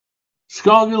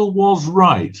Scargill was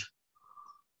right,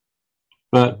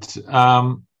 but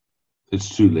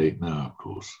it's too late now, of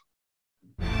course.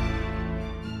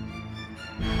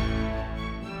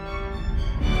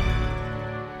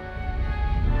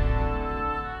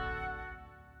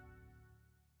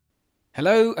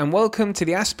 Hello and welcome to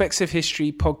the Aspects of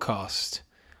History podcast.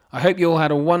 I hope you all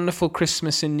had a wonderful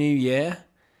Christmas and New Year,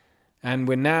 and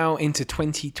we're now into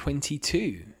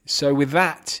 2022. So with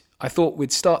that, I thought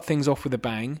we'd start things off with a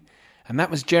bang, and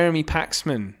that was Jeremy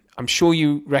Paxman. I'm sure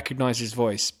you recognise his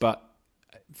voice, but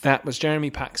that was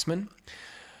Jeremy Paxman,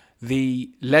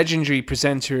 the legendary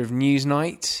presenter of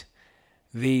Newsnight,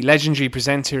 the legendary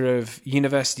presenter of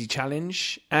University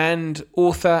Challenge, and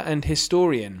author and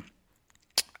historian.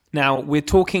 Now, we're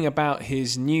talking about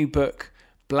his new book,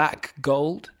 Black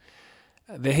Gold,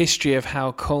 The History of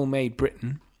How Coal Made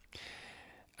Britain.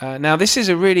 Now, this is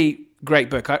a really great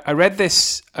book. I read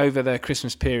this over the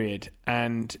Christmas period,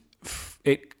 and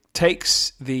it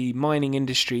takes the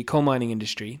coal mining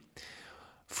industry,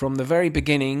 from the very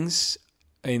beginnings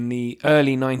in the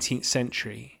early 19th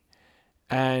century.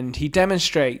 And he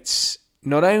demonstrates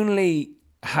not only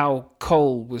how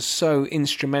coal was so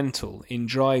instrumental in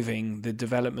driving the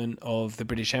development of the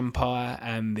British Empire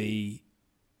and the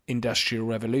Industrial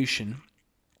Revolution,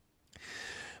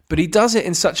 but he does it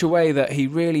in such a way that he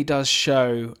really does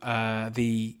show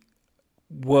the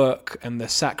work and the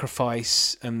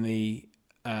sacrifice and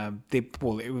it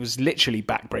was literally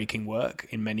backbreaking work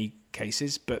in many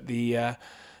cases, but the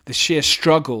sheer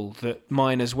struggle that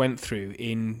miners went through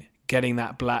in getting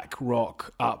that black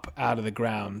rock up out of the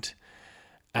ground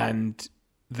and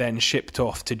then shipped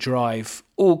off to drive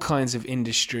all kinds of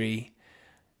industry,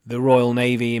 the Royal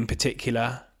Navy in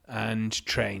particular, and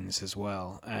trains as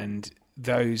well. And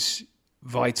those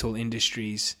vital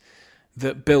industries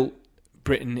that built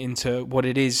Britain into what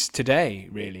it is today,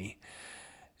 really.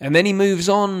 And then he moves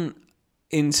on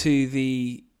into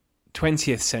the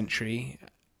 20th century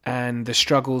and the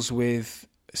struggles with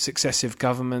successive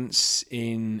governments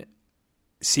in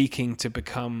seeking to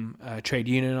become trade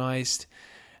unionised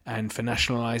and for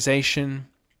nationalisation,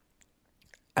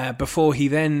 before he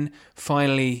then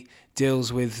finally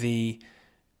deals with the,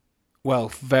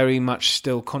 very much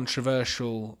still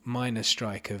controversial miners'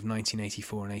 strike of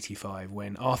 1984 and 85,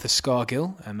 when Arthur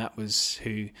Scargill, and that was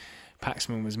who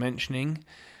Paxman was mentioning,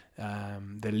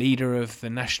 the leader of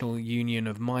the National Union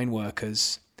of Mine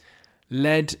Workers,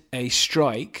 led a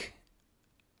strike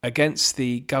against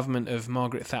the government of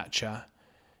Margaret Thatcher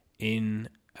in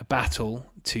a battle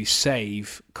to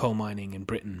save coal mining in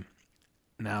Britain.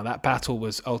 Now, that battle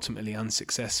was ultimately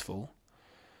unsuccessful,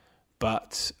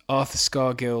 but Arthur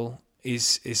Scargill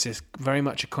is very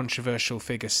much a controversial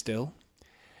figure still,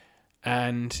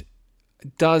 and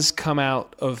does come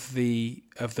out of the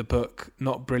book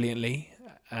not brilliantly.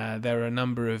 There are a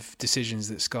number of decisions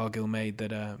that Scargill made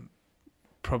that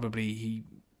probably he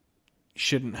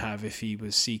shouldn't have if he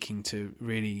was seeking to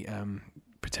really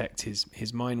protect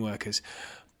his mine workers.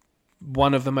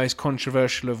 One of the most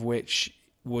controversial of which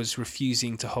was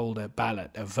refusing to hold a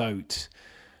vote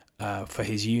for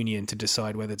his union to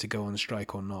decide whether to go on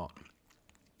strike or not.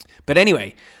 But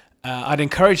anyway, I'd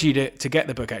encourage you to get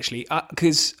the book, actually,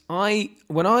 because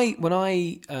when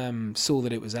I saw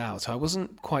that it was out, I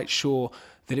wasn't quite sure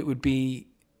that it would be.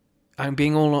 I'm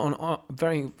being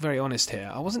very, very honest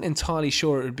here. I wasn't entirely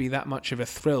sure it would be that much of a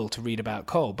thrill to read about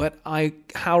coal, but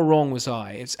how wrong was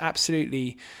I? It's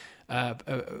absolutely I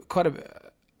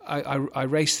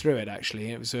raced through it,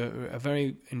 actually. It was a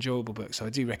very enjoyable book, so I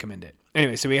do recommend it.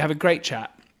 Anyway, so we have a great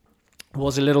chat.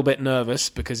 Was a little bit nervous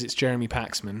because it's Jeremy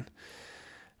Paxman,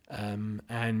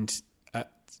 and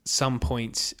at some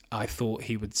point I thought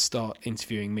he would start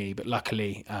interviewing me, but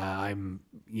luckily I'm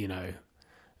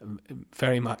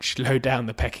very much low down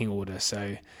the pecking order,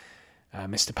 so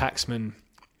Mr. Paxman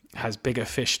has bigger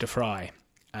fish to fry,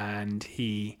 and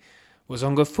he was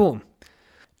on good form.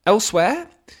 Elsewhere,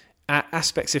 at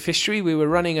Aspects of History, we were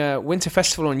running a winter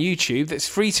festival on YouTube that's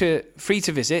free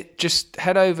to visit. Just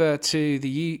head over to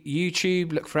the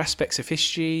YouTube, look for Aspects of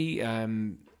History,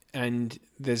 and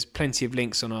there's plenty of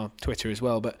links on our Twitter as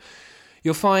well. But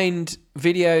you'll find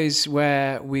videos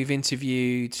where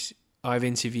I've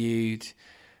interviewed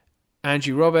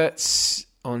Andrew Roberts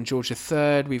on George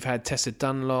III. We've had Tessa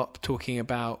Dunlop talking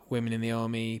about women in the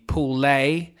army, Paul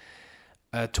Lay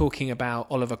talking about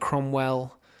Oliver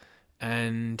Cromwell,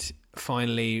 and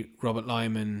finally Robert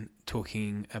Lyman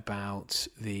talking about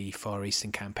the Far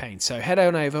Eastern Campaign. So head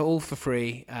on over, all for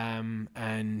free,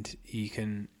 and you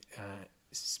can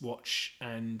watch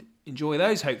and enjoy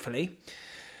those, hopefully.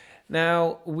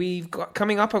 Now, we've got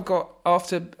coming up, I've got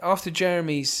after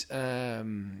Jeremy's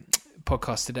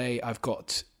podcast today, I've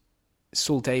got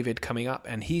Saul David coming up,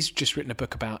 and he's just written a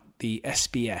book about the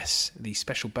SBS, the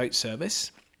Special Boat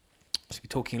Service. So we're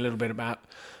talking a little bit about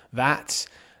that.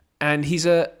 And he's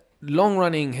a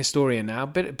long-running historian now,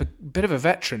 bit of a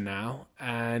veteran now,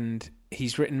 and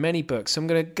he's written many books. So I'm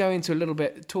going to go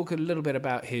into talk a little bit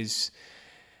about his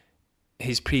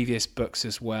previous books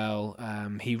as well.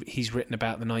 He's written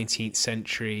about the 19th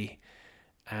century,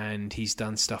 and he's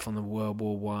done stuff on the World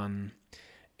War One.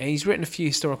 And he's written a few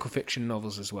historical fiction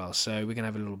novels as well. So we're going to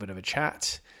have a little bit of a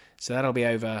chat. So that'll be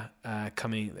over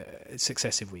coming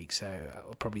successive weeks. So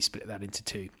I'll probably split that into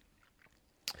two.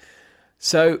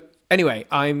 So anyway,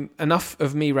 enough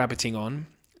of me rabbiting on.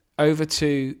 Over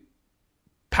to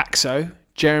Paxo,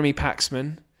 Jeremy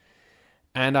Paxman.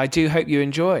 And I do hope you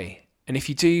enjoy. And if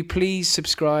you do, please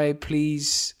subscribe.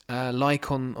 Please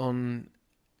like on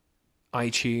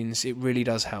iTunes. It really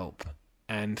does help.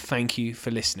 And thank you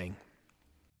for listening.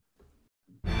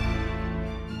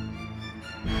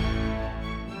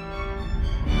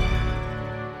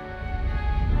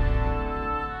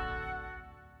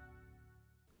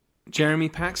 Jeremy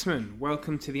Paxman,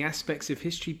 welcome to the Aspects of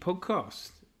History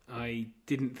podcast. I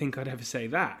didn't think I'd ever say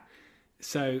that.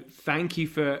 So thank you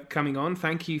for coming on.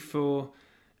 Thank you for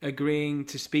agreeing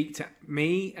to speak to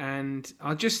me. And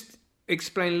I'll just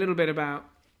explain a little bit about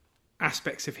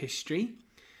Aspects of History.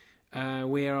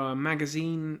 We are a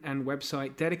magazine and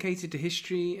website dedicated to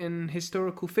history and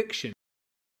historical fiction.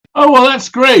 Oh, well, that's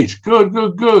great. Good.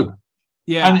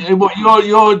 Yeah. And what,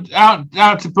 you're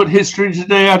out to put History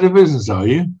Today out of business, are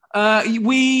you?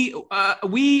 We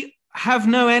have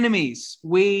no enemies.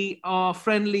 We are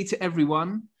friendly to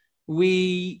everyone.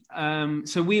 We're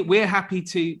happy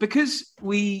to, because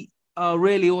we are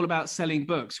really all about selling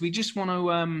books. We just want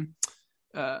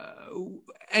to,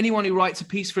 anyone who writes a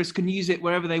piece for us can use it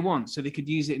wherever they want. So they could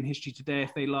use it in History Today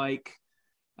if they like.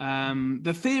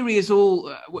 The theory is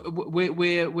all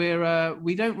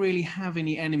we don't really have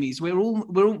any enemies.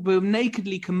 We're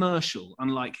nakedly commercial,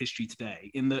 unlike History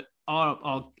Today, in that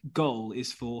our goal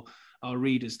is for our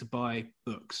readers to buy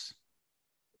books.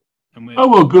 And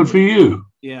good for you.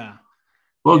 Yeah.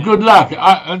 Well, good luck.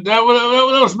 That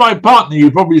was my partner.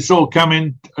 You probably saw come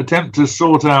in, attempt to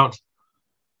sort out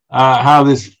how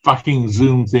this fucking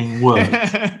Zoom thing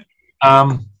works.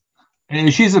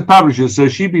 And she's a publisher, so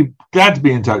she'd be glad to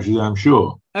be in touch with you, I'm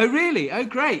sure. Oh, really? Oh,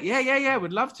 great. Yeah.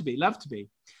 Would love to be.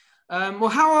 Well,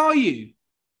 how are you?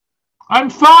 I'm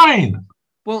fine.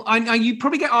 Well, I you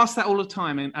probably get asked that all the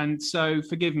time, and so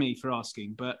forgive me for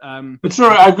asking, but... It's all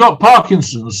right. I've got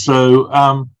Parkinson's,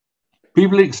 so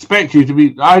people expect you to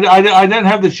be... I don't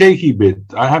have the shaky bit.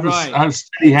 I have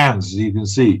steady hands, as you can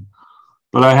see.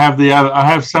 But I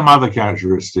have some other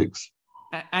characteristics.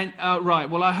 And right,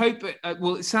 well, I hope.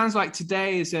 It sounds like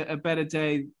today is a better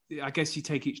day. I guess you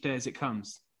take each day as it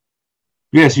comes.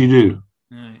 Yes, you do.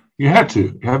 Right. You have to.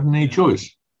 You have any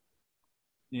choice.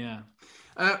 Yeah.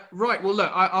 Right. Well, look,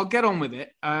 I'll get on with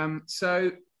it.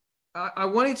 So I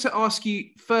wanted to ask you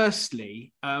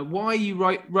firstly why you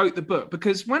wrote the book,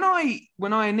 because when I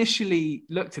initially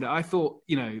looked at it, I thought,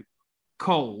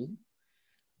 coal.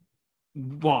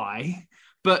 Why?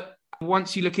 But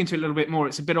once you look into it a little bit more,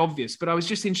 it's a bit obvious. But I was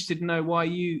just interested to know why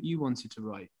you wanted to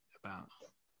write about.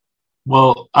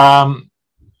 Well,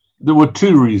 there were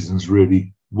two reasons,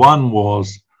 really. One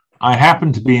was I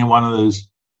happened to be in one of those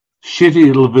shitty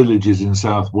little villages in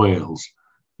South Wales,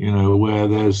 where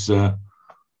there's.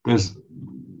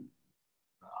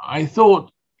 I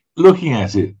thought, looking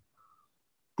at it,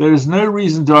 there is no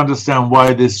reason to understand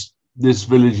why this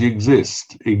village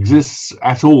exists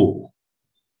at all.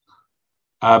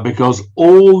 Because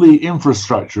all the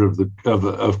infrastructure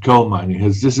of coal mining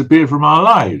has disappeared from our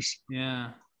lives.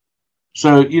 Yeah.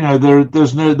 So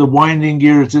the winding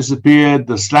gear has disappeared.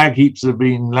 The slag heaps have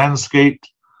been landscaped,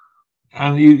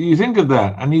 and you think of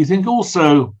that, and you think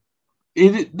also,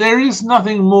 there is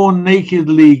nothing more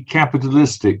nakedly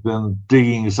capitalistic than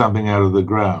digging something out of the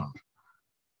ground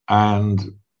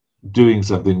and doing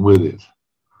something with it.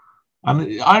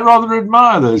 And I rather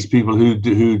admire those people who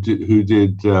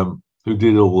did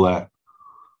all that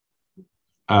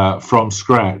from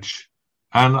scratch,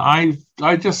 and I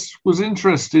just was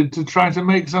interested to try to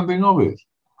make something of it.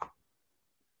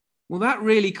 Well, that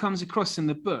really comes across in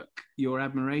the book, your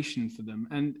admiration for them,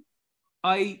 and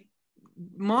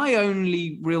my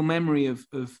only real memory of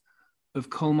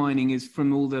coal mining is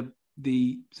from all the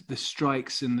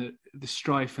strikes and the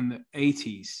strife in the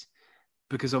 80s,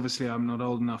 because obviously I'm not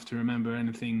old enough to remember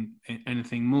anything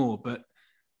more, but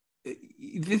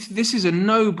this is a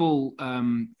noble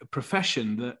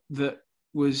profession that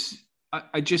was.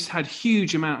 I just had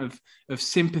huge amount of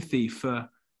sympathy for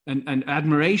and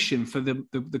admiration for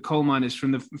the coal miners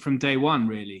from day one.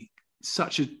 Really,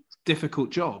 such a difficult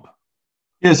job.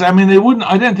 Yes, I mean they wouldn't.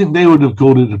 I don't think they would have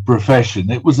called it a profession.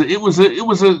 It was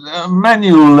a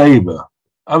manual labor,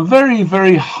 a very,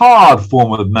 very hard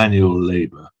form of manual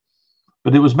labor,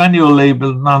 but it was manual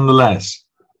labor nonetheless,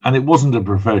 and it wasn't a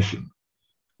profession.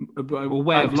 A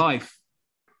way of life.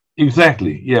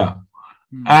 Exactly. Yeah.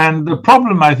 And the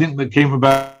problem I think that came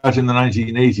about in the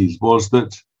 1980s was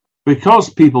that because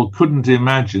people couldn't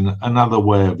imagine another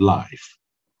way of life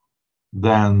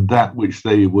than that which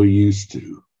they were used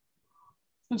to.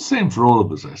 It's the same for all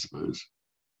of us, I suppose.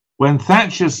 When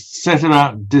Thatcher set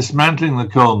about dismantling the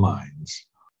coal mines,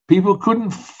 people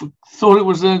thought it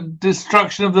was a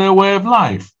destruction of their way of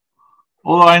life.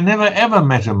 Although I never ever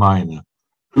met a miner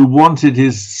who wanted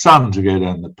his son to go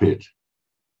down the pit.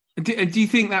 Do you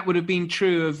think that would have been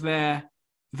true of their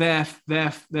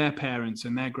parents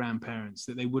and their grandparents,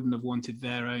 that they wouldn't have wanted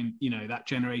their own, that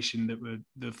generation that were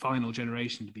the final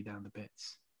generation to be down the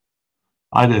pits?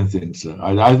 I don't think so.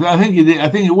 I think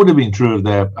it would have been true of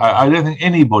their. I don't think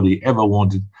anybody ever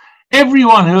wanted.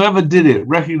 Everyone who ever did it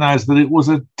recognized that it was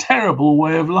a terrible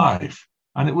way of life,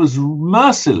 and it was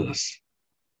merciless,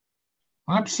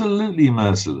 absolutely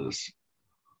merciless.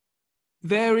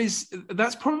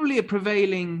 That's probably a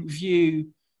prevailing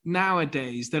view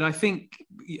nowadays, that I think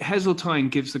Heseltine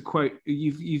gives the quote.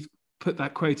 You've put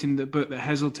that quote in the book that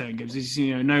Heseltine gives, is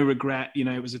no regret,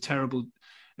 it was a terrible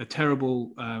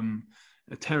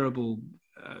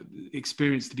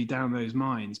experience to be down those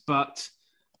mines. But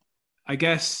I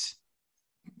guess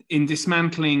in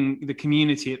dismantling the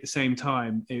community at the same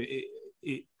time,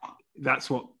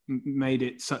 that's what made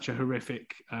it such a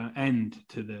horrific end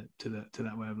to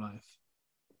that way of life.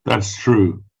 That's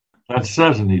true. That's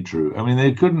certainly true. I mean,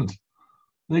 they couldn't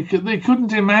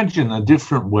imagine a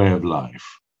different way of life.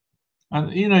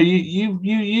 And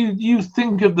you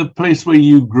think of the place where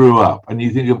you grew up, and you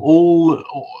think of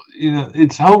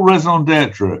its whole raison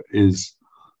d'etre is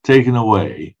taken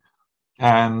away,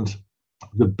 and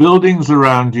the buildings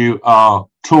around you are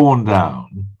torn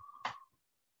down.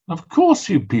 Of course,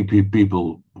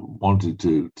 people wanted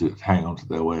to hang on to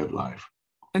their way of life.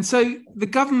 And so the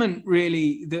government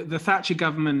really, the Thatcher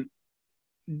government,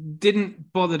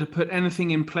 didn't bother to put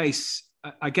anything in place,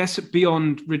 I guess,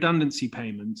 beyond redundancy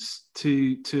payments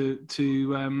to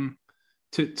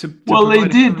well, they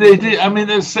did. I mean,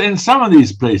 in some of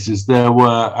these places there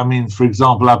were. I mean, for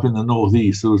example, up in the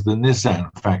northeast, there was the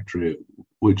Nissan factory,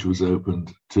 which was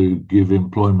opened to give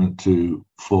employment to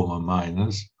former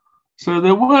miners. So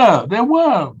there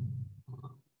were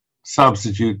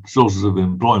substitute sources of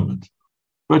employment.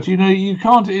 But, you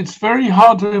can't, it's very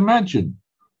hard to imagine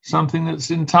something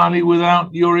that's entirely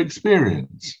without your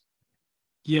experience.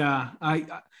 Yeah.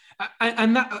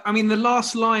 And that, I mean, the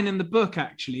last line in the book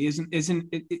actually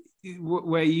isn't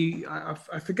where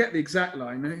I forget the exact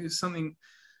line. It's something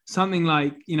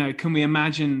like, can we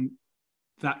imagine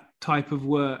that type of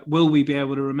work? Will we be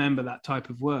able to remember that type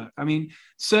of work? I mean,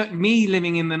 me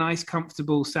living in the nice,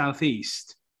 comfortable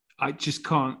Southeast, I just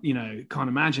can't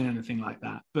imagine anything like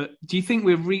that. But do you think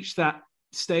we've reached that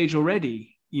stage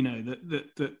already?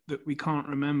 That we can't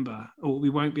remember, or we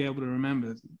won't be able to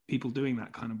remember people doing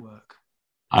that kind of work?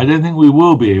 I don't think we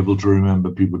will be able to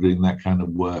remember people doing that kind of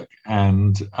work,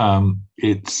 and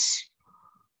it's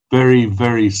very,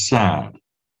 very sad.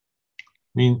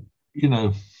 I mean,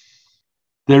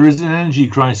 there is an energy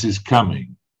crisis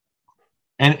coming,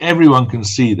 and everyone can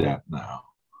see that now.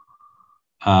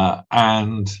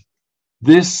 And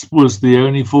this was the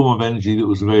only form of energy that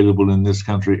was available in this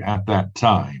country at that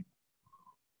time,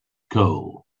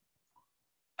 coal.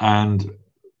 And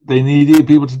they needed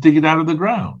people to dig it out of the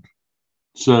ground.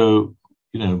 So,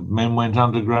 men went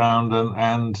underground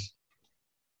and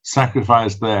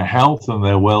sacrificed their health and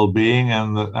their well-being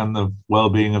and the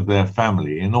well-being of their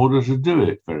family in order to do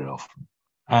it very often.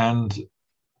 And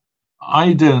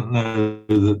I don't know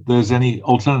that there's any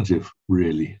alternative,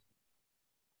 really.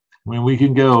 I mean, we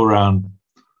can go around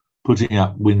putting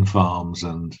up wind farms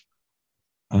and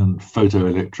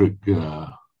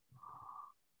photoelectric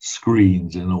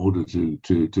screens in order to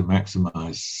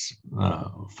maximize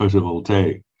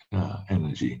photovoltaic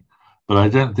energy, but I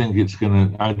don't think it's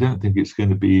going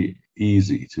to be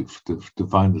easy to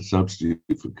find a substitute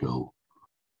for coal.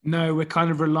 No, we're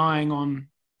kind of relying on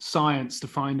science to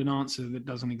find an answer that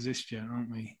doesn't exist yet,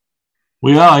 aren't we?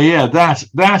 We are, yeah.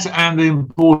 That and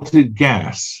imported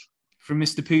gas from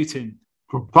Mr. Putin.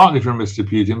 Partly from Mr.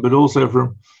 Putin, but also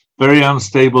from very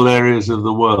unstable areas of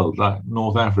the world, like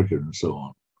North Africa and so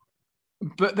on.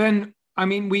 But then, I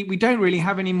mean, we don't really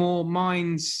have any more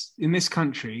mines in this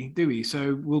country, do we?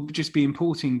 So we'll just be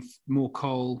importing more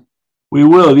coal. We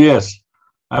will, yes.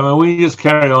 I mean, we just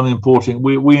carry on importing.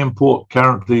 We import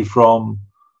currently from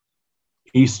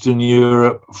Eastern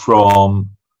Europe,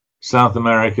 from South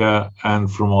America,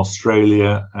 and from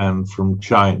Australia, and from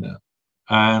China.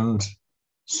 And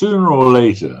sooner or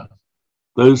later,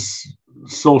 those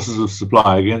sources of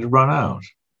supply are going to run out.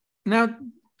 Now,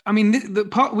 I mean, the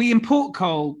part we import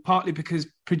coal partly because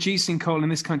producing coal in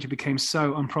this country became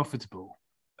so unprofitable.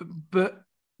 But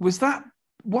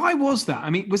why was that?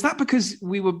 I mean, was that because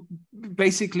we were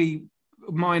basically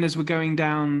miners were going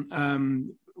down,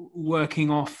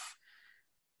 working off,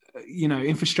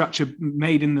 infrastructure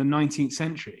made in the 19th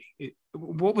century?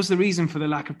 What was the reason for the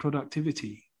lack of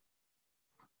productivity?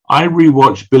 I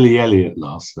rewatched Billy Elliot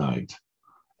last night,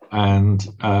 and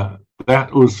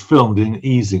that was filmed in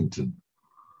Easington,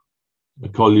 a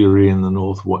colliery in the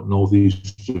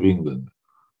northeast of England.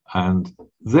 And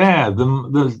there,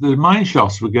 the mine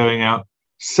shafts were going out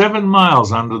 7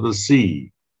 miles under the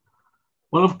sea.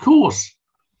 Well, of course,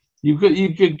 you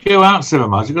could go out 7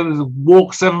 miles, you've got to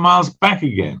walk 7 miles back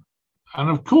again. And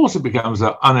of course, it becomes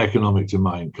uneconomic to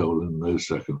mine coal in those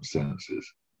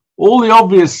circumstances. All the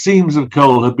obvious seams of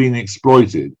coal have been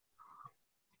exploited.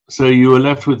 So you were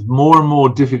left with more and more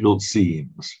difficult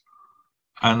seams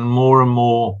and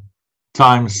more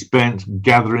time spent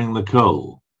gathering the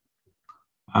coal.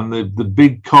 And the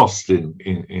big cost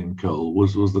in coal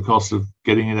was the cost of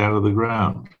getting it out of the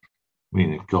ground. I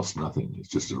mean, it costs nothing. It's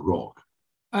just a rock.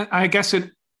 I guess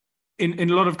in a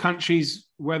lot of countries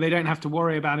where they don't have to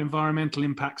worry about environmental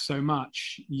impact so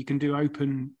much, you can do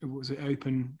open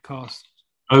cast?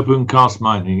 Open cast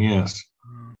mining, yes.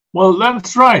 Well,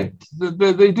 that's right.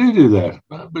 They do that.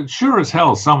 But sure as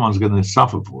hell, someone's going to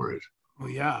suffer for it. Well,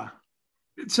 yeah.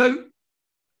 So,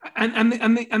 and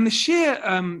the sheer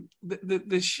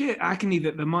the sheer agony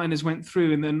that the miners went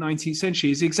through in the 19th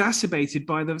century is exacerbated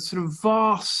by the sort of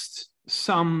vast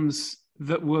sums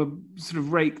that were sort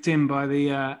of raked in by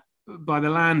the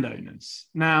landowners.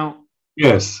 Now,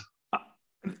 yes,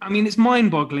 I mean, it's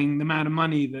mind-boggling the amount of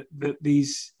money that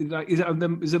these is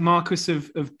the Marquis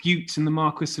of Bute and the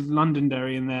Marquis of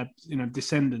Londonderry and their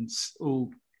descendants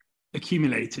all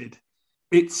accumulated.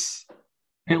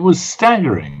 It was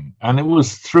staggering, and it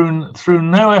was through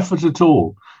no effort at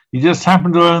all. You just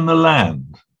happened to own the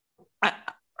land.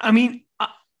 I mean,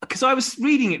 because I was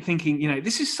reading it thinking,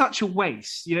 this is such a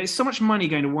waste. It's so much money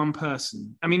going to one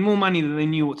person. I mean, more money than they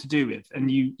knew what to do with. And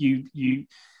you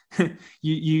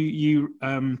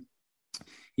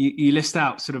list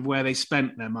out sort of where they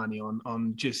spent their money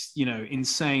on just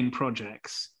insane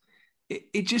projects.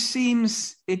 It just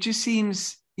seems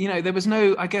there was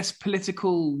no, I guess,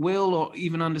 political will or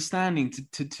even understanding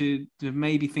to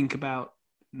maybe think about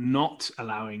not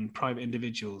allowing private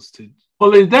individuals to.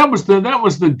 Well, that was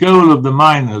the goal of the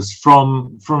miners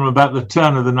from about the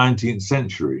turn of the 19th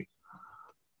century.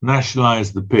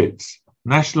 Nationalize the pits,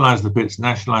 nationalize the pits,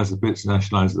 nationalize the pits,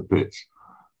 nationalize the pits.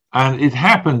 And it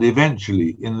happened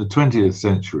eventually in the 20th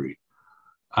century,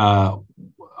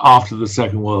 after the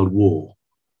Second World War.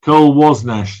 Coal was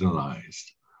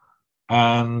nationalized,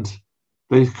 and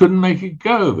they couldn't make a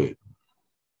go of it.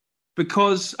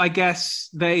 Because I guess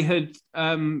they had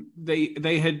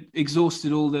they had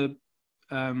exhausted all the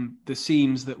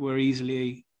seams that were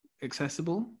easily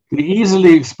accessible. The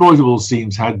easily exploitable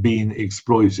seams had been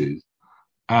exploited,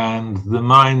 and the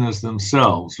miners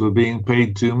themselves were being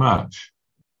paid too much.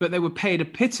 But they were paid a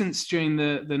pittance during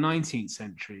the 19th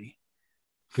century.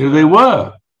 Yeah, they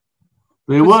were.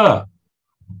 They were.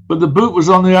 But the boot was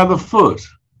on the other foot.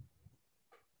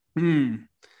 The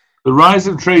rise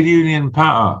of trade union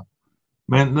power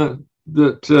meant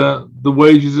that the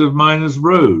wages of miners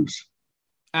rose.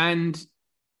 And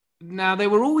now they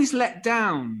were always let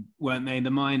down, weren't they, the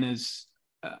miners,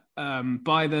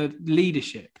 by the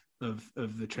leadership of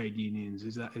the trade unions?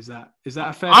 Is that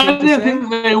a fair? I don't think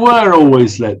they were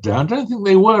always let down.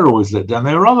 They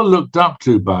were rather looked up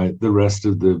to by the rest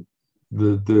of the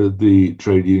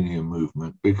trade union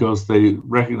movement, because they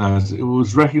recognized that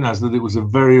it was a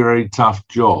very, very tough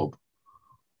job.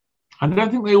 I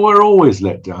don't think they were always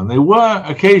let down. They were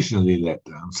occasionally let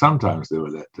down. Sometimes they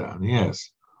were let down, yes.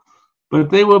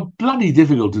 But they were bloody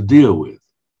difficult to deal with.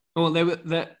 Well, they were.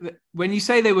 When you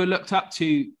say they were looked up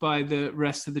to by the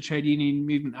rest of the trade union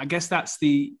movement, I guess that's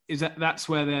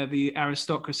where they're the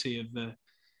aristocracy of the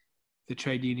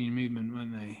trade union movement,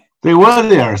 weren't they? They were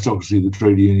the aristocracy of the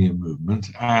trade union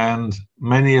movement, and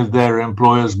many of their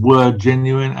employers were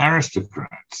genuine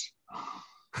aristocrats.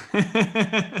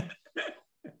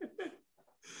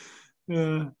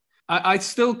 I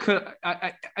still could.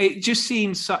 It just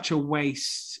seems such a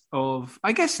waste of,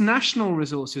 I guess, national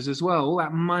resources as well. All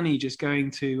that money just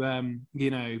going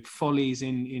to, follies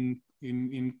in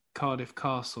Cardiff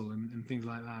Castle and things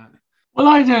like that. Well,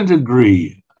 I don't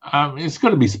agree. It's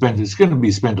got to be spent. It's going to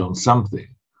be spent on something.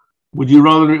 Would you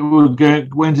rather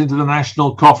it went into the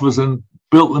national coffers and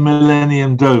built the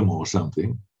Millennium Dome or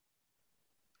something?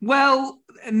 Well,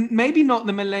 maybe not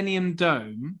the Millennium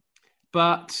Dome,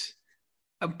 but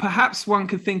perhaps one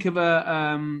could think of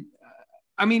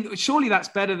surely that's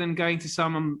better than going to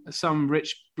some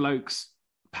rich bloke's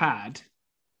pad.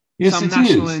 Yes, some it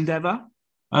national is. endeavour.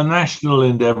 A national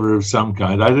endeavour of some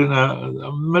kind. I don't know.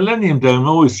 A Millennium Dome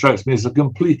always strikes me as a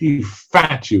completely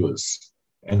fatuous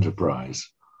enterprise.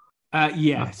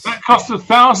 Yes. That cost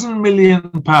 £1,000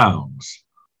 million.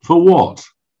 For what?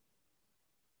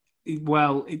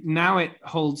 Well, now it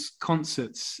holds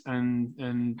concerts and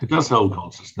it does hold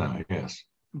concerts now, yes.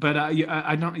 But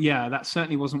I don't. Yeah, that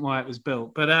certainly wasn't why it was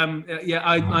built. But I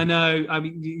know. I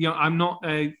mean,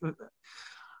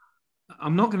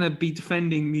 I'm not going to be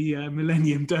defending the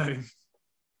Millennium Dome.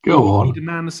 Go on. We'd need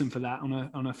Anderson for that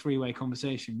on a three-way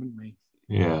conversation, wouldn't we?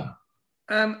 Yeah.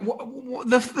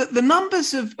 The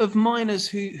numbers of miners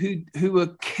who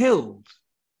were killed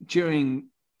during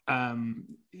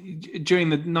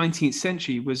the 19th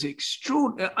century was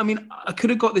extraordinary. I mean, I could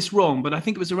have got this wrong, but I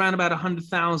think it was around about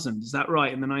 100,000. Is that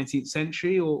right in the 19th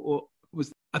century, or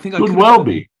was I think could well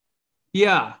be?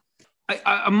 Yeah,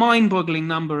 a mind-boggling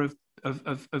number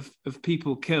of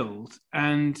people killed,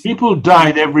 and people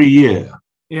died every year.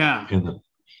 Yeah, in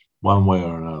one way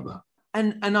or another.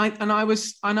 And I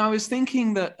was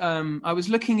thinking that I was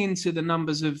looking into the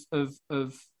numbers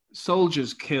of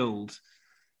soldiers killed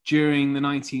during the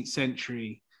 19th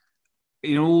century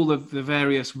in all of the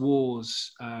various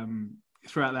wars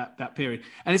throughout that period,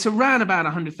 and it's around about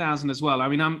 100,000 as well. I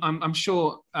mean, I'm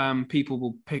sure people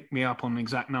will pick me up on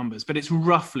exact numbers, but it's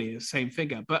roughly the same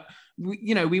figure. But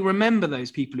we remember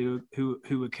those people who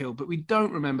were killed, but we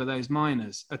don't remember those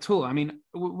miners at all. I mean,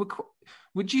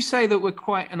 would you say that we're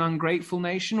quite an ungrateful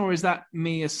nation, or is that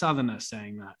me, a Southerner,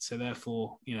 saying that? So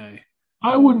therefore,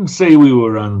 I wouldn't say we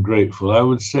were ungrateful. I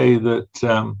would say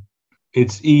that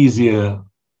it's easier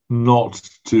not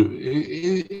to.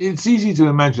 It's easy to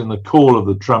imagine the call of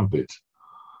the trumpet,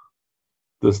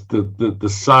 the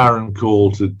siren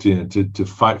call to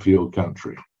fight for your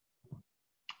country.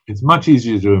 It's much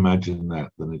easier to imagine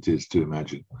that than it is to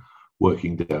imagine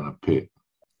working down a pit.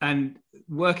 And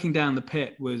working down the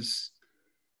pit was.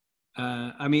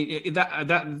 I mean, that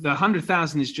the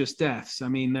 100,000 is just deaths. I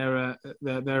mean, there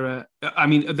are. I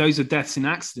mean, those are deaths in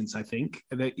accidents. I think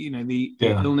that the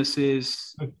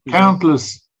illnesses.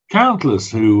 Countless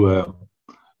who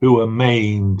were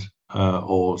maimed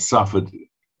or suffered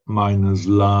miner's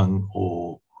lung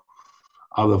or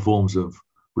other forms of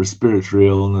respiratory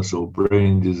illness or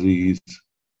brain disease.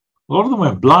 A lot of them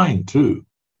went blind too.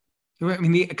 I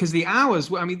mean, because the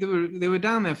hours. I mean, they were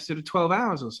down there for sort of 12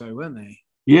 hours or so, weren't they?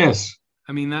 Yes.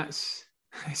 I mean, it's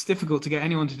difficult to get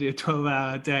anyone to do a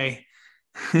 12-hour day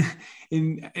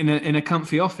in a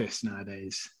comfy office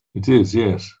nowadays. It is,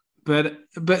 yes. But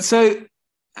so,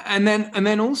 and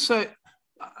then also,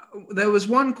 there was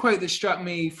one quote that struck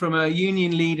me from a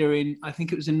union leader I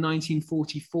think it was in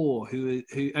 1944, who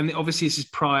and obviously this is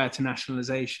prior to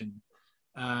nationalisation,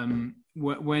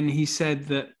 when he said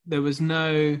that there was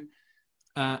no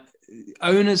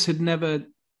owners had never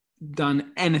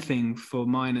done anything for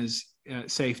miners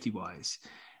safety-wise.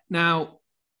 Now,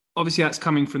 obviously, that's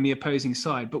coming from the opposing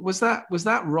side. But was that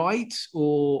right,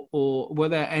 or were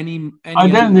there any? I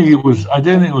don't think it was. I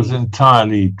don't think it was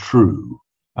entirely true.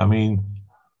 I mean,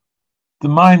 the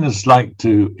miners like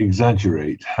to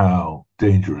exaggerate how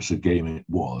dangerous a game it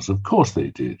was. Of course, they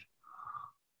did,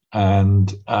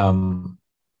 and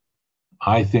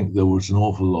I think there was an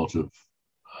awful lot of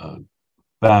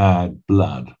bad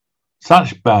blood.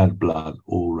 Such bad blood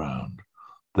all round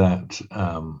that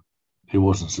it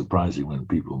wasn't surprising when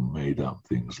people made up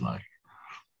things like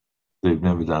they've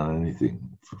never done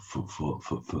anything for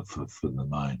the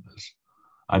miners.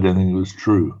 I don't think it was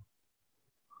true.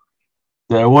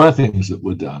 There were things that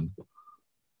were done.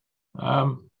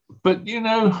 But,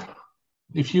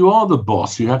 if you are the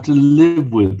boss, you have to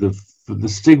live with the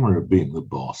stigma of being the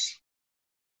boss.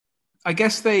 I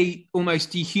guess they almost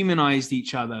dehumanized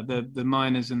each other, the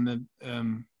miners and the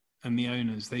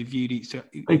owners. They viewed each other.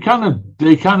 They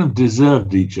kind of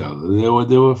deserved each other. They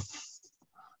were,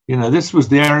 this was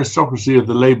the aristocracy of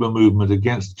the labor movement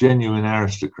against genuine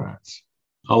aristocrats,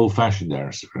 old-fashioned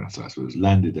aristocrats, I suppose,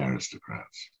 landed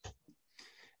aristocrats.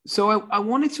 So I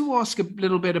wanted to ask a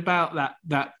little bit about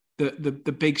that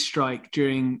the big strike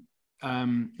during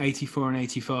 84 and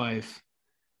 85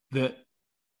 that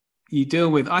you deal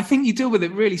with. I think you deal with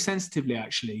it really sensitively,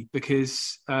 actually,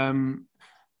 because I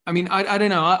don't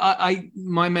know. I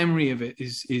my memory of it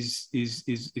is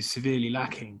severely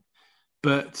lacking,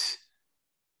 but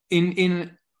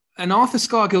in and Arthur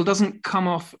Scargill doesn't come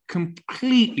off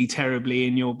completely terribly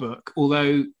in your book,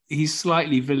 although he's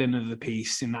slightly villain of the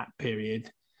piece in that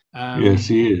period. Yes,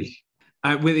 he is.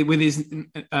 With his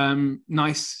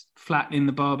nice flat in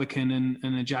the Barbican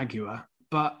and a Jaguar.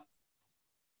 But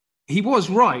he was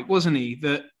right, wasn't he,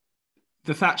 that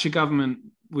the Thatcher government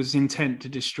was intent to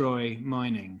destroy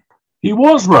mining? He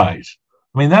was right.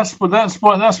 I mean, that's what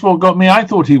got me. I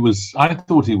thought he was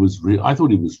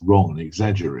wrong and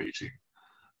exaggerating.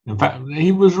 In fact,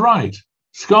 he was right.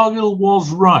 Scargill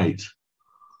was right,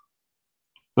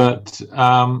 but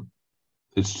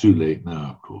it's too late now,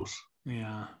 of course.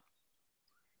 Yeah.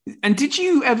 And did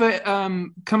you ever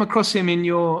come across him in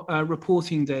your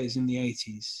reporting days in the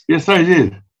 80s? Yes, I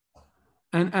did.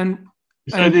 And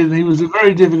yes, I did. He was a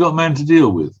very difficult man to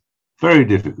deal with. Very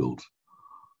difficult.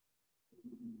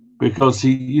 Because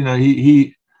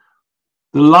the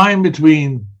line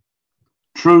between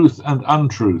truth and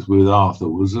untruth with Arthur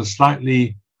was a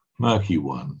slightly murky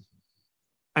one.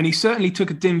 And he certainly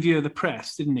took a dim view of the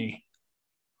press, didn't he?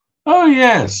 Oh,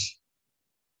 yes.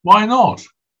 Why not?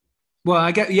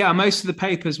 Well, most of the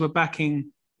papers were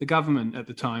backing the government at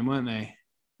the time, weren't they?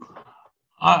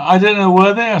 I don't know,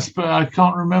 were they? But I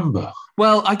can't remember.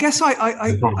 Well, I guess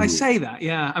I say that,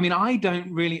 yeah. I mean,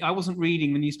 I wasn't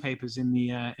reading the newspapers in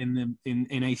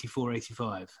 84,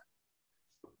 85.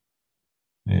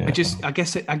 Yeah. I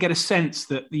get a sense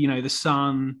that, the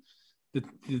Sun,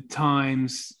 the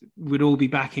Times would all be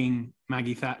backing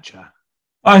Maggie Thatcher.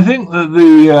 I think that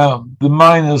the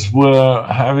miners were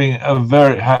having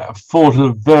fought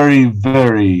a very,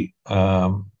 very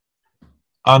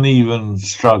uneven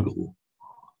struggle,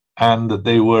 and that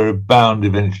they were bound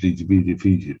eventually to be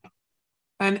defeated.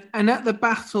 And at the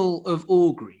Battle of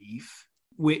Orgreave,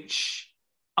 which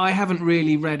I haven't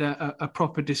really read a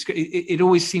proper description. It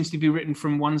always seems to be written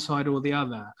from one side or the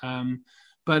other.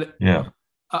 But yeah,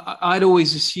 I'd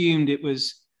always assumed it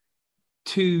was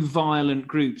two violent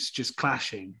groups just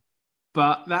clashing.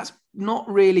 But that's not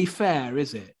really fair,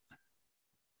 is it?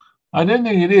 I don't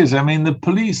think it is. I mean, the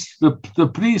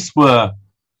police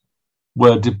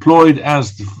were deployed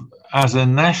as a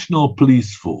national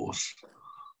police force,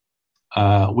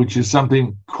 which is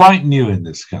something quite new in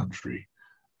this country.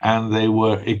 And they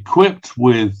were equipped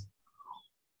with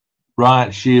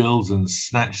riot shields and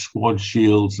snatch squad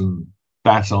shields and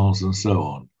batons and so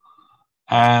on.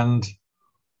 And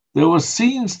there were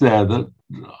scenes there that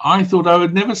I thought I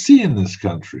would never see in this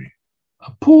country.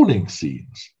 Appalling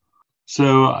scenes.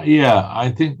 So, yeah, I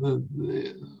think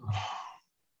that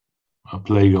a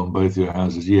plague on both your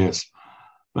houses, yes.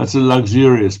 That's a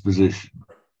luxurious position.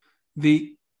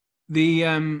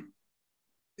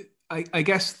 I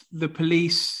guess the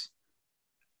police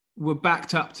were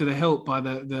backed up to the hilt by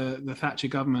the Thatcher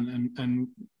government, and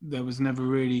there was never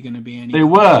really going to be any. They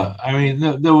were. I mean,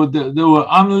 there were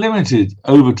unlimited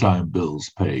overtime bills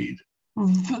paid.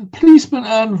 Policemen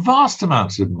earned vast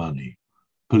amounts of money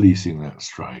policing that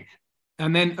strike.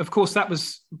 And then, of course, that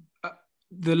was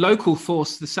the local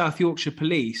force, the South Yorkshire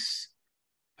Police,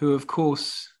 who, of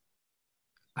course,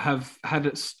 have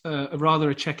had rather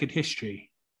a checkered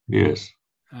history. Yes.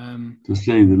 To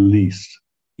say the least.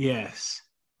 Yes.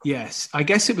 I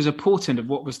guess it was a portent of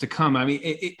what was to come. I mean,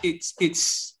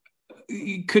 it's.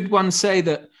 Could one say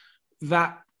that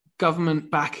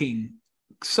government backing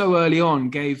so early on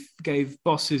gave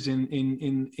bosses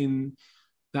in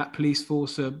that police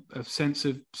force a sense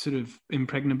of sort of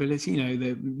impregnability?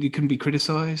 You couldn't be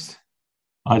criticised.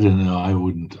 I don't know. I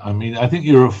wouldn't. I mean, I think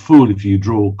you're a fool if you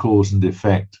draw cause and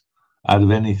effect out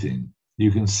of anything.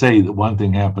 You can say that one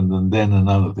thing happened and then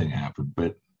another thing happened,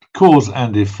 but cause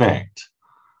and effect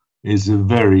is a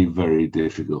very, very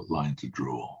difficult line to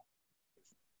draw.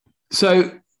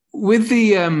 So, with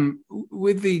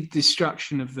the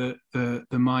destruction of the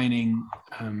mining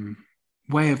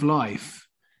way of life,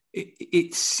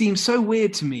 it seems so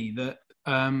weird to me that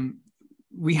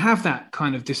we have that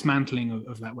kind of dismantling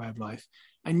of that way of life.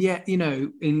 And yet, in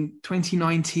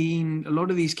 2019, a lot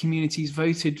of these communities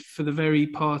voted for the very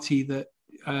party that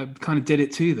kind of did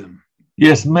it to them.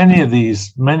 Yes, many of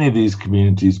these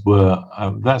communities were.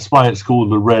 That's why it's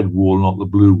called the Red Wall, not the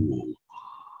Blue Wall.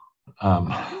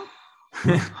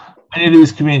 Many of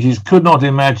these communities could not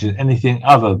imagine anything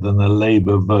other than a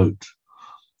Labour vote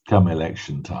come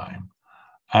election time,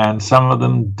 and some of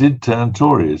them did turn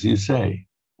Tory, as you say.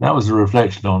 That was a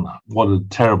reflection on what a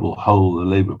terrible hole the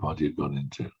Labour Party had got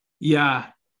into. Yeah.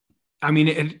 I mean,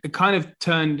 it kind of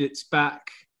turned its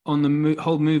back on the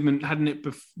whole movement, hadn't it?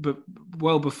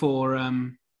 Well before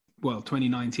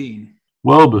 2019.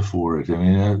 Well before it. I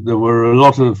mean, there were a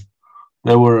lot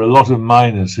of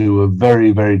miners who were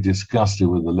very, very disgusted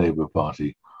with the Labour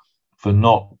Party for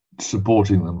not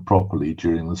supporting them properly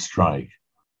during the strike,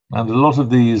 and a lot of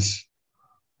these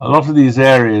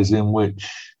areas in which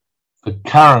the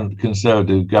current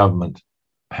Conservative government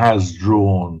has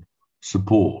drawn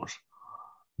support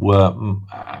were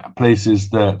places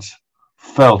that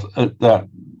felt that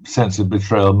sense of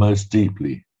betrayal most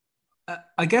deeply.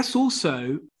 I guess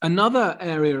also another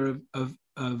area of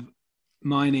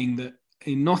mining that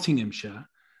in Nottinghamshire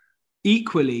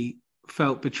equally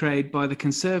felt betrayed by the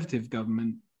Conservative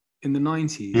government in the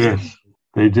 90s. Yes,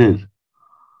 they did.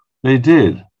 They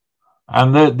did.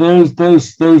 And those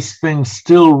things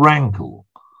still rankle.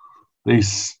 They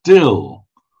still,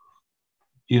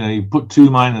 you put two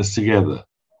miners together,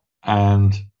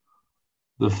 and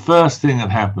the first thing that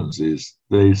happens is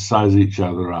they size each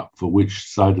other up for which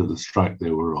side of the strike they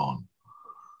were on.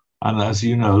 And as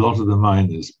you know, a lot of the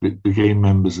miners became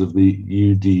members of the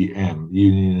UDM,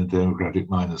 Union of Democratic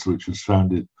Miners, which was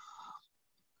founded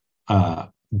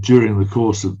during the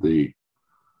course of the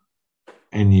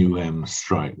NUM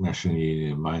strike, National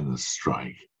Union Miners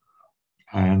strike.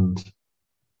 And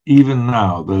even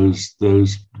now,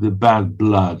 the bad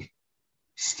blood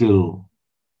still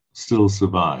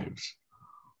survives.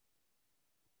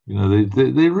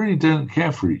 They really don't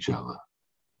care for each other.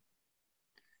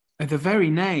 The very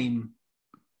name,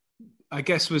 I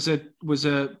guess, was a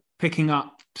picking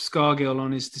up Scargill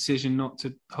on his decision not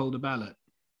to hold a ballot.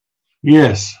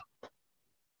 Yes.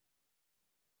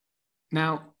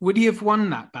 Now, would he have won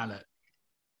that ballot?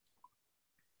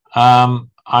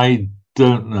 I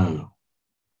don't know.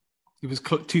 It was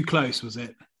too close, was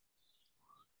it?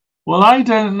 Well, I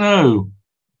don't know.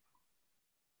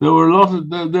 There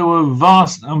were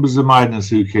vast numbers of miners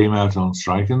who came out on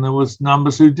strike, and there was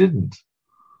numbers who didn't.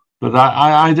 But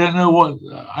I don't know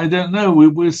I don't know.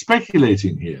 We're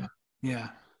speculating here. Yeah.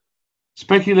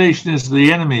 Speculation is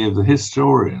the enemy of the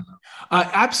historian.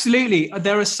 Absolutely.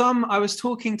 There are some. I was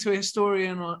talking to a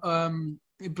historian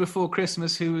before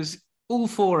Christmas who was all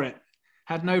for it,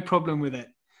 had no problem with it.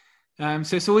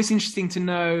 So it's always interesting to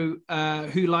know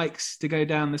who likes to go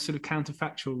down the sort of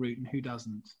counterfactual route and who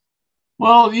doesn't.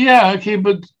 Well, yeah, okay,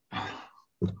 but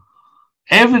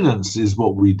evidence is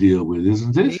what we deal with,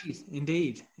 isn't it?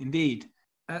 Indeed.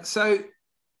 So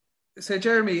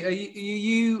Jeremy, are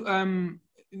you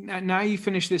now you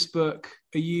finish this book?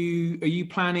 Are you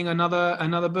planning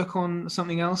another book on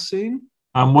something else soon?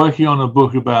 I'm working on a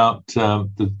book about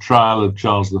the trial of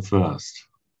Charles I.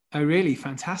 Oh, really?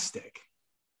 Fantastic.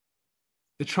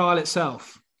 The trial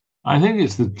itself. I think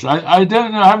it's I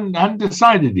don't know. I haven't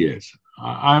decided yet.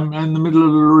 I'm in the middle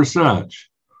of the research.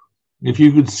 If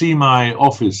you could see my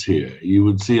office here, you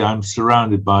would see I'm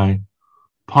surrounded by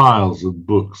piles of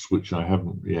books which I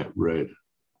haven't yet read.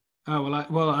 Oh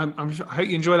well, I hope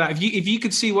you enjoy that. If you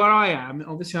could see where I am,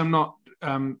 obviously I'm not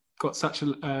got such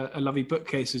a lovely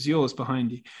bookcase as yours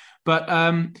behind you, but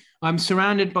I'm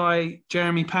surrounded by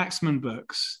Jeremy Paxman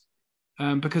books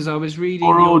because I was reading.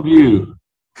 Poor old you.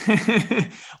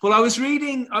 Well, I was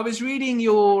reading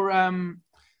your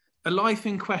A Life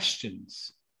in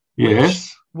Questions.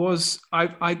 Yes.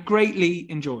 I greatly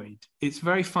enjoyed. It's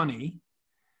very funny.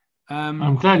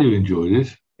 I'm glad you enjoyed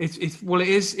it. It is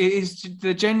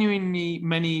the genuinely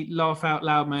many laugh out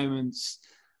loud moments,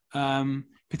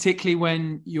 particularly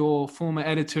when your former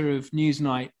editor of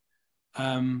Newsnight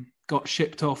got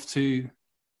shipped off to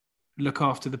look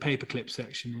after the paperclip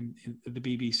section in the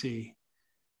BBC.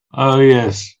 Oh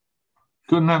yes,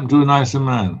 couldn't happen to a nicer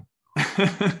man.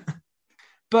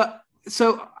 But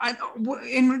so,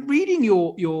 in reading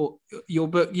your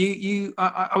book,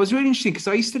 I was really interested because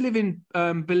I used to live in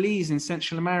Belize in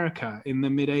Central America in the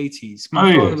mid-'80s.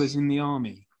 My father was in the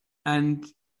army, and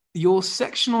your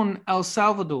section on El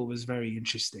Salvador was very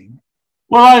interesting.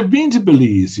 Well, I've been to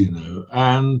Belize,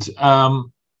 and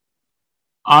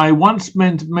I once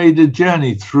made a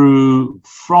journey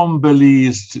from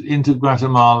Belize into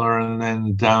Guatemala and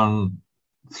then down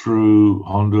through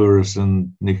Honduras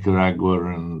and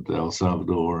Nicaragua and El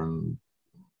Salvador and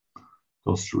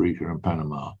Costa Rica and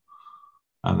Panama,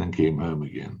 and then came home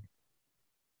again.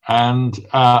 And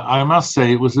I must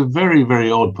say it was a very,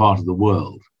 very odd part of the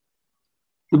world.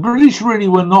 The British really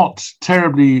were not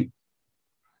terribly,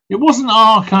 it wasn't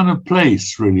our kind of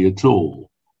place really at all.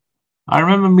 I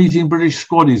remember meeting British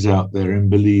squaddies out there in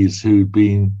Belize who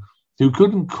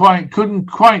couldn't quite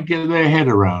get their head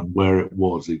around where it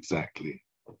was exactly.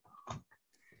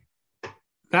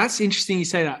 That's interesting you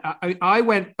say that. I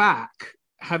went back,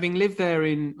 having lived there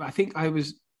I think I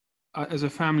was, as a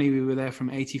family, we were there from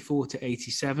 84 to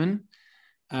 87.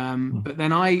 But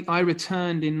then I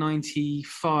returned in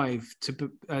 95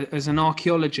 as an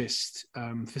archaeologist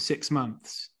for 6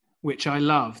 months, which I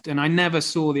loved. And I never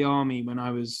saw the army when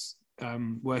I was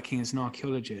working as an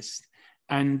archaeologist.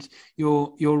 And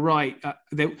you're right.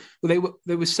 They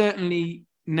were certainly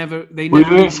never. Were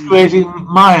you excavating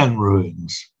Mayan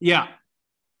ruins? Yeah.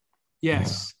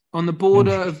 Yes, yeah. On the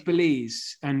border of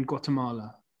Belize and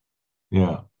Guatemala.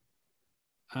 Yeah.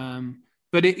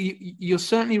 But you're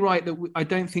certainly right that I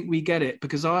don't think we get it,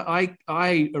 because I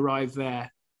arrived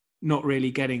there not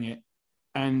really getting it,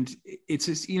 and it's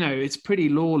just, it's pretty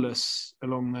lawless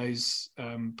along those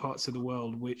parts of the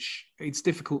world, which it's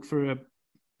difficult for a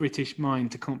British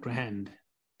mind to comprehend.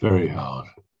 Very hard.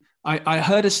 I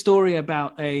heard a story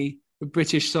about a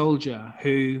British soldier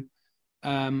who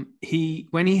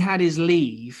when he had his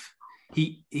leave,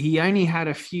 he only had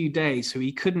a few days, so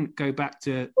he couldn't go back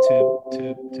to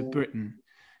Britain.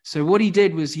 So what he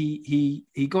did was he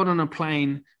got on a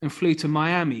plane and flew to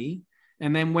Miami,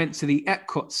 and then went to the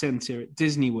Epcot Center at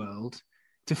Disney World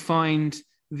to find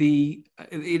I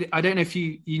don't know if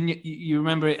you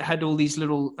remember, it had all these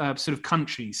little sort of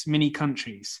countries, mini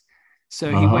countries. So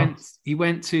he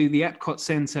went to the Epcot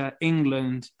Center,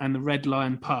 England, and the Red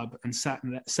Lion pub, and sat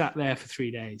there for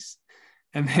 3 days,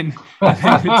 and then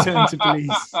returned to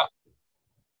Belize.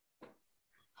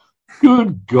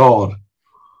 Good God!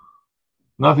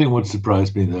 Nothing would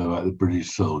surprise me though about the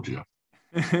British soldier.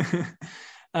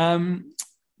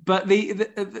 But the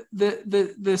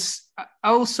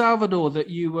El Salvador that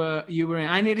you were in,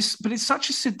 and it's such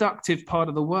a seductive part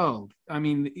of the world. I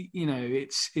mean,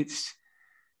 it's.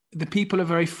 The people are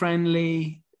very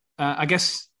friendly. I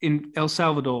guess in El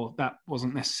Salvador that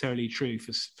wasn't necessarily true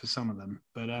for some of them,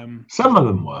 but some of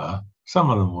them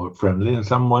were friendly, and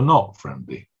some were not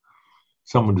friendly.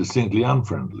 Some were distinctly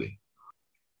unfriendly.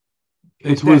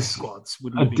 It was squads,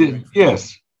 wouldn't it?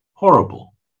 Yes,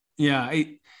 horrible. Yeah,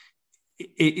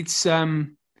 it's.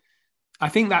 I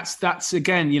think that's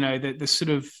again, the sort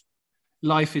of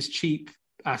life is cheap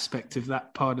aspect of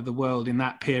that part of the world in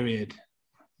that period.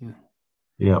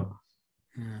 Yeah.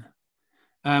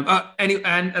 Anyway,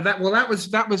 and that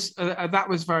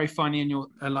was very funny in your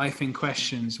life in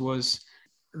questions.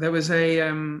 There was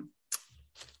a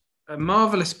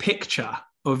marvelous picture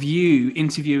of you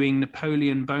interviewing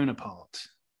Napoleon Bonaparte.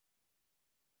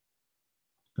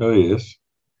 Oh yes.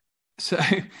 So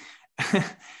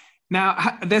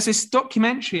now there's this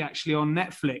documentary actually on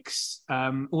Netflix,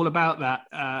 all about that,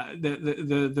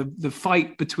 the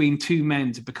fight between two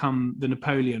men to become the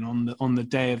Napoleon on the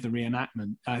day of the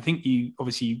reenactment. I think you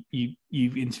interviewed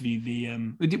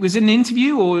was it an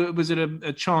interview or was it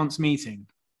a chance meeting?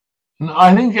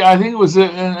 I think it was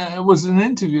an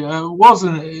interview.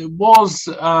 It was.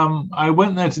 I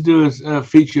went there to do a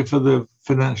feature for the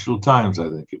Financial Times, I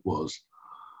think it was,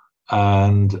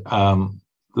 and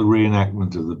the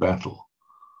reenactment of the battle.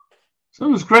 So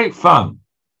it was great fun.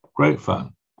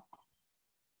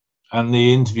 And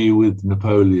the interview with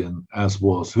Napoleon,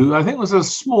 who I think was a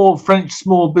French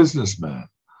small businessman.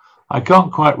 I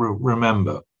can't quite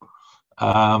remember,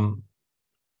 but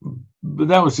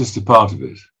that was just a part of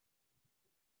it.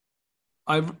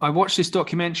 I watched this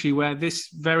documentary where this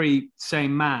very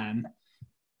same man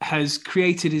has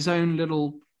created his own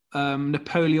little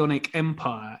Napoleonic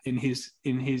empire in his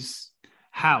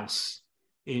house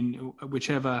in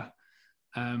whichever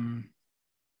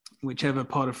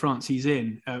part of France he's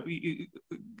in,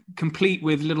 complete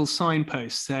with little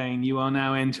signposts saying you are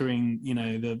now entering,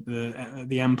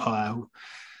 the empire.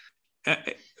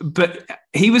 But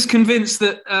he was convinced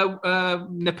that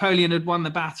Napoleon had won the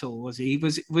battle. Was he?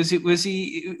 Was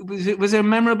it a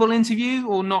memorable interview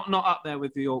or not up there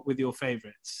with your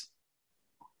favourites?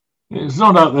 It's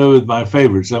not up there with my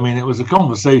favourites. I mean, it was a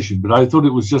conversation, but I thought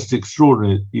it was just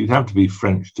extraordinary. You'd have to be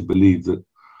French to believe that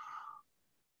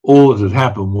all that had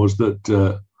happened was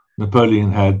that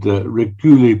Napoleon had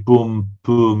reculé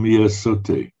pour mieux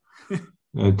sauter,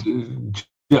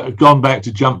 gone back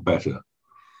to jump better.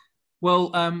 Well,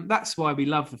 that's why we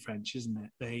love the French, isn't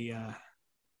it?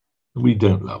 We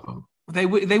don't love them. They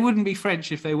wouldn't be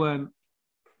French if they weren't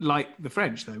like the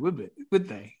French, though, would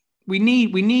they? We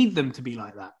need them to be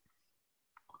like that.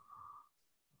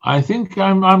 I think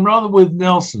I'm rather with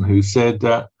Nelson, who said,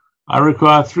 I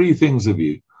require three things of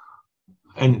you.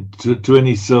 And to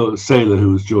any sailor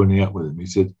who was joining up with him, he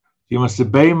said, you must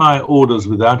obey my orders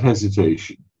without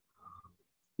hesitation.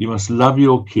 You must love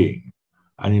your king,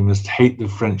 and you must hate the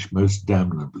French most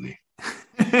damnably.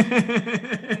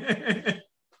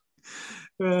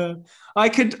 I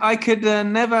could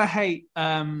never hate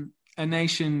a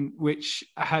nation which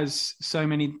has so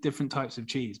many different types of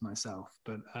cheese myself,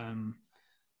 but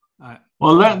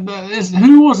well, that is,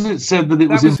 who was it said that it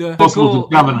was impossible to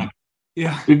govern?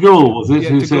 Yeah, De Gaulle was it, yeah,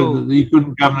 who De said Gaulle. that you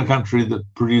couldn't govern a country that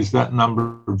produced that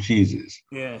number of cheeses?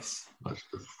 Yes. That's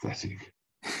pathetic.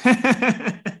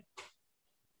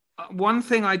 One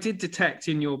thing I did detect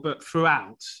in your book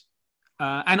throughout,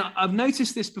 and I've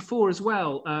noticed this before as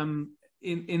well,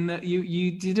 in that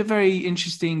you did a very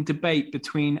interesting debate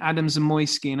between Adam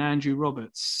Zamoyski and Andrew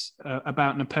Roberts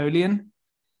about Napoleon.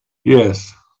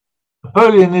 Yes.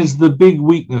 Napoleon is the big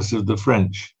weakness of the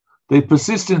French. They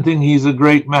persist in thinking he's a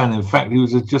great man. In fact, he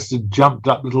was just a jumped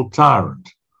up little tyrant.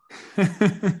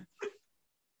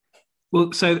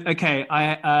 Well, so, okay,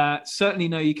 I certainly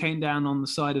know you came down on the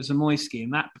side of Zamoyski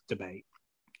in that debate.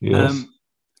 Yes.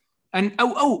 And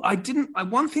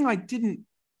one thing I didn't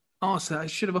ask that I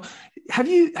should have. Had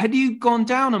you gone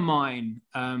down a mine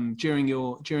during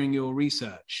your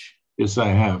research? Yes, I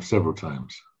have several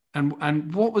times.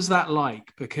 And what was that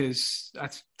like? Because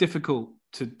that's difficult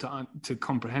to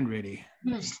comprehend, really.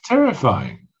 It's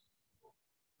terrifying.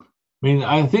 I mean,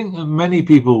 I think that many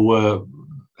people were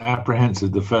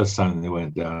apprehensive the first time they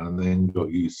went down and then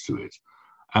got used to it.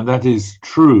 And that is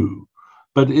true.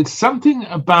 But it's something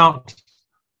about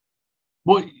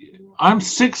I'm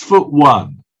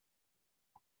 6'1".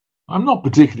 I'm not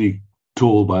particularly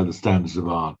tall by the standards of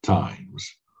our times.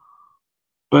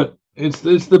 But it's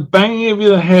the banging of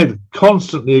your head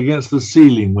constantly against the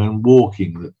ceiling when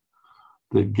walking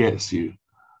that gets you.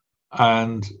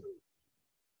 And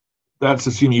that's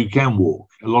assuming you can walk.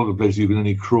 A lot of places you can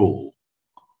only crawl.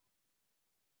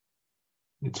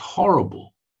 It's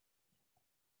horrible.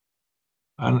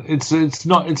 And it's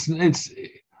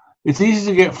easy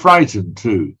to get frightened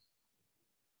too.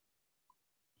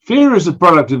 Fear is a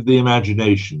product of the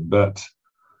imagination, but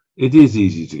it is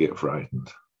easy to get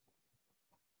frightened.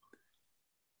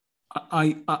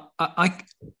 I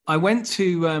went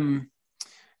to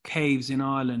caves in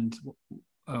Ireland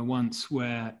once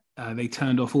where they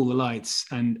turned off all the lights,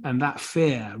 and that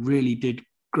fear really did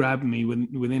grab me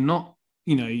within not,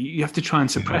 you have to try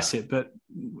and suppress it, but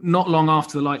not long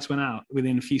after the lights went out,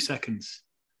 within a few seconds.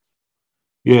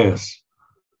 Yes,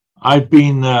 I've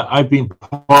been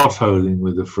potholing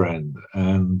with a friend,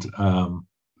 and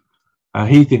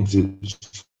he thinks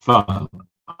it's fun.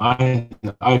 I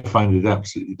find it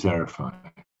absolutely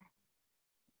terrifying.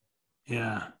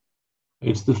 Yeah,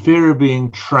 it's the fear of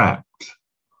being trapped,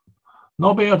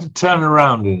 not being able to turn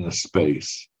around in a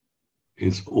space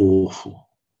is awful.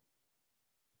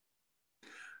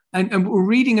 And we're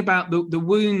reading about the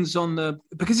wounds on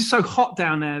because it's so hot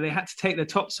down there, they had to take their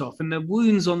tops off, and the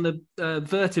wounds on the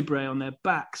vertebrae on their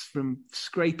backs from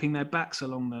scraping their backs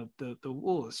along the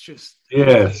walls. Just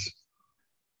yes,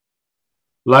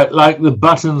 like the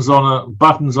buttons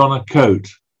on a coat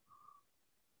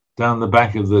down the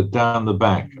back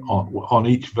on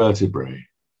each vertebra.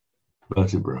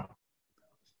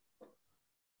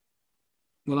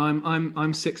 Well,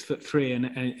 I'm 6'3", and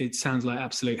it sounds like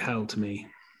absolute hell to me.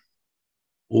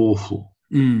 Awful.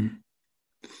 Mm.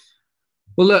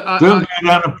 Well, look, don't go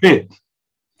down a pit.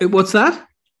 What's that?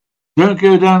 Don't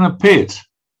go down a pit.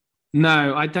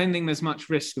 No, I don't think there's much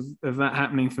risk of that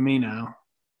happening for me now.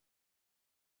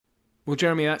 Well,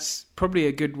 Jeremy, that's probably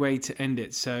a good way to end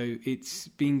it. So it's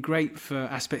been great for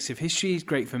Aspects of History. It's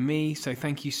great for me. So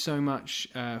thank you so much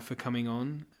for coming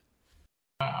on.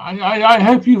 I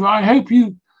hope your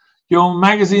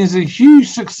magazine is a huge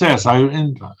success.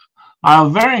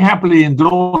 I'll very happily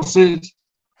endorse it,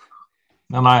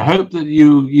 and I hope that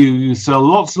you sell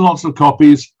lots and lots of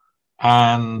copies,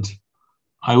 and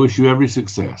I wish you every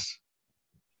success.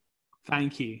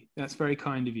 Thank you. That's very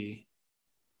kind of you.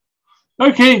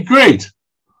 Okay, great.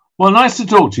 Well, nice to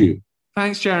talk to you.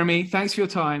 Thanks, Jeremy. Thanks for your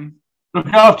time. Look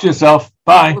after yourself.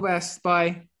 Bye. All the best.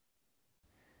 Bye.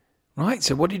 Right,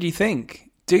 so what did you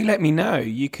think? Do let me know.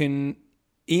 You can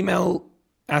email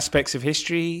Aspects of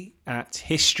History at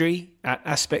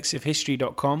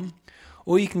history@aspectsofhistory.com,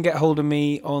 or you can get hold of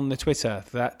me on the Twitter.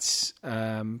 That's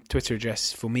Twitter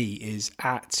address for me is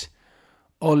at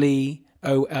Ollie,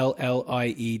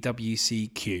 OLLIEWCQ,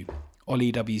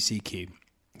 Ollie WCQ.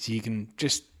 So you can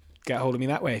just get hold of me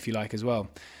that way if you like as well.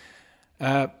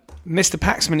 Mr.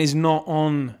 Paxman is not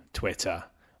on Twitter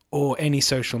or any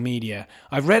social media.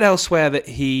 I've read elsewhere that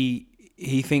he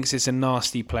thinks it's a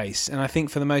nasty place, and I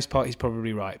think for the most part he's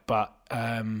probably right, but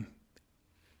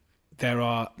there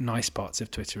are nice parts of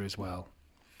Twitter as well,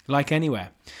 like anywhere.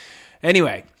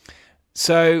 Anyway,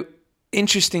 so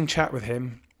interesting chat with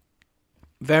him,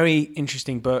 very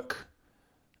interesting book,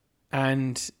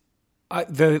 and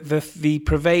the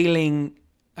prevailing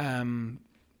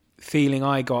feeling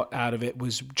I got out of it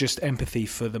was just empathy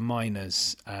for the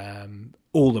miners,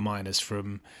 all the miners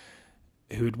from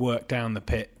who had worked down the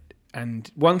pit.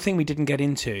 And one thing we didn't get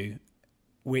into,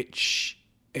 which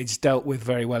is dealt with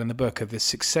very well in the book, are the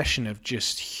succession of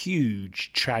just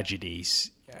huge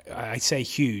tragedies. I say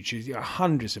huge,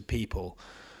 hundreds of people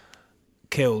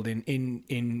killed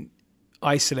in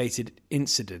isolated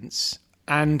incidents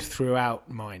and throughout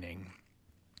mining.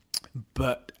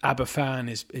 But Aberfan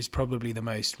is probably the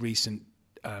most recent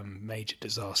major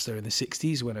disaster in the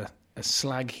 60s, when a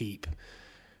slag heap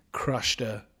crushed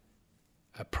a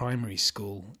primary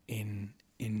school in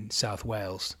South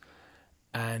Wales.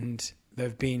 And there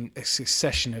have been a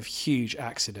succession of huge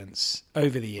accidents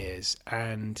over the years,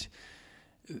 and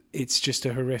it's just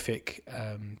a horrific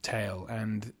tale.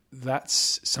 And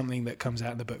that's something that comes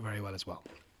out in the book very well as well.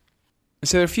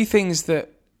 So there are a few things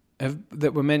that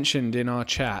were mentioned in our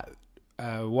chat,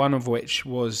 one of which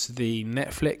was the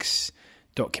Netflix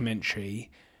documentary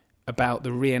about the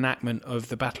reenactment of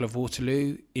the Battle of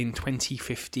Waterloo in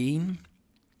 2015.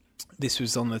 This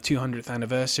was on the 200th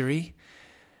anniversary,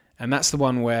 and that's the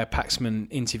one where Paxman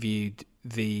interviewed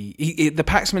the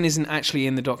Paxman isn't actually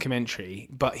in the documentary,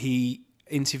 but he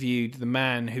interviewed the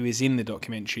man who is in the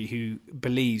documentary, who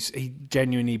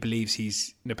genuinely believes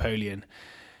he's Napoleon.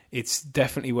 It's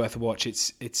definitely worth a watch.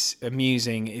 It's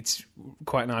amusing. It's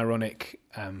quite an ironic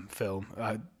film.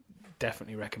 I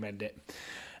definitely recommend it.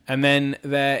 And then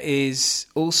there is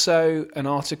also an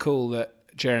article that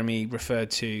Jeremy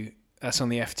referred to. That's on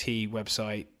the FT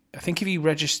website. I think if you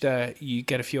register, you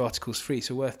get a few articles free,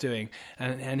 so worth doing.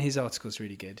 And his article is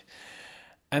really good.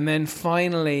 And then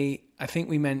finally, I think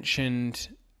we mentioned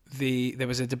there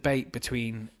was a debate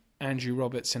between Andrew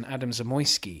Roberts and Adam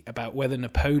Zamoyski about whether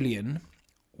Napoleon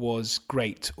was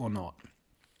great or not.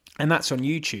 And that's on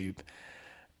YouTube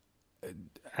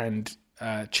and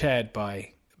chaired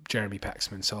by Jeremy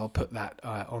Paxman. So I'll put that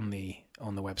on the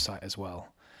website as well.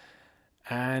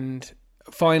 And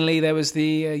finally, there was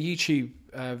the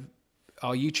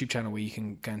our YouTube channel where you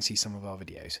can go and see some of our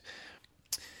videos.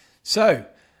 So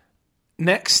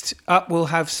next up, we'll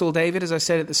have Saul David, as I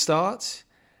said at the start.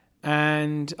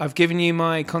 And I've given you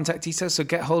my contact details, so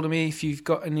get hold of me if you've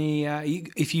got any.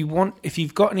 If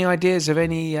you've got any ideas of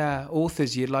any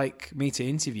authors you'd like me to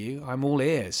interview, I'm all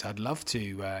ears. I'd love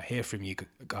to hear from you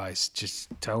guys. Just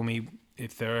tell me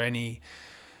if there are any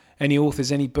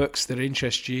authors, any books that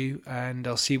interest you, and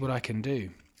I'll see what I can do.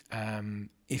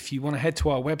 If you want to head to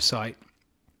our website,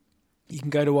 you can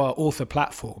go to our author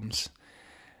platforms,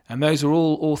 and those are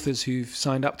all authors who've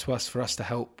signed up to us for us to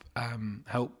help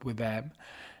with them.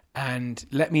 And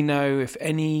let me know if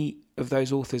any of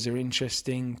those authors are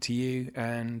interesting to you,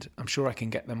 and I'm sure I can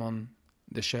get them on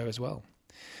the show as well.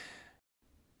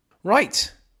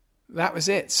 Right, that was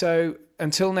it. So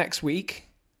until next week,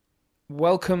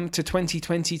 welcome to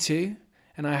 2022,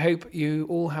 and I hope you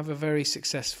all have a very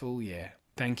successful year.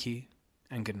 Thank you,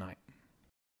 and good night.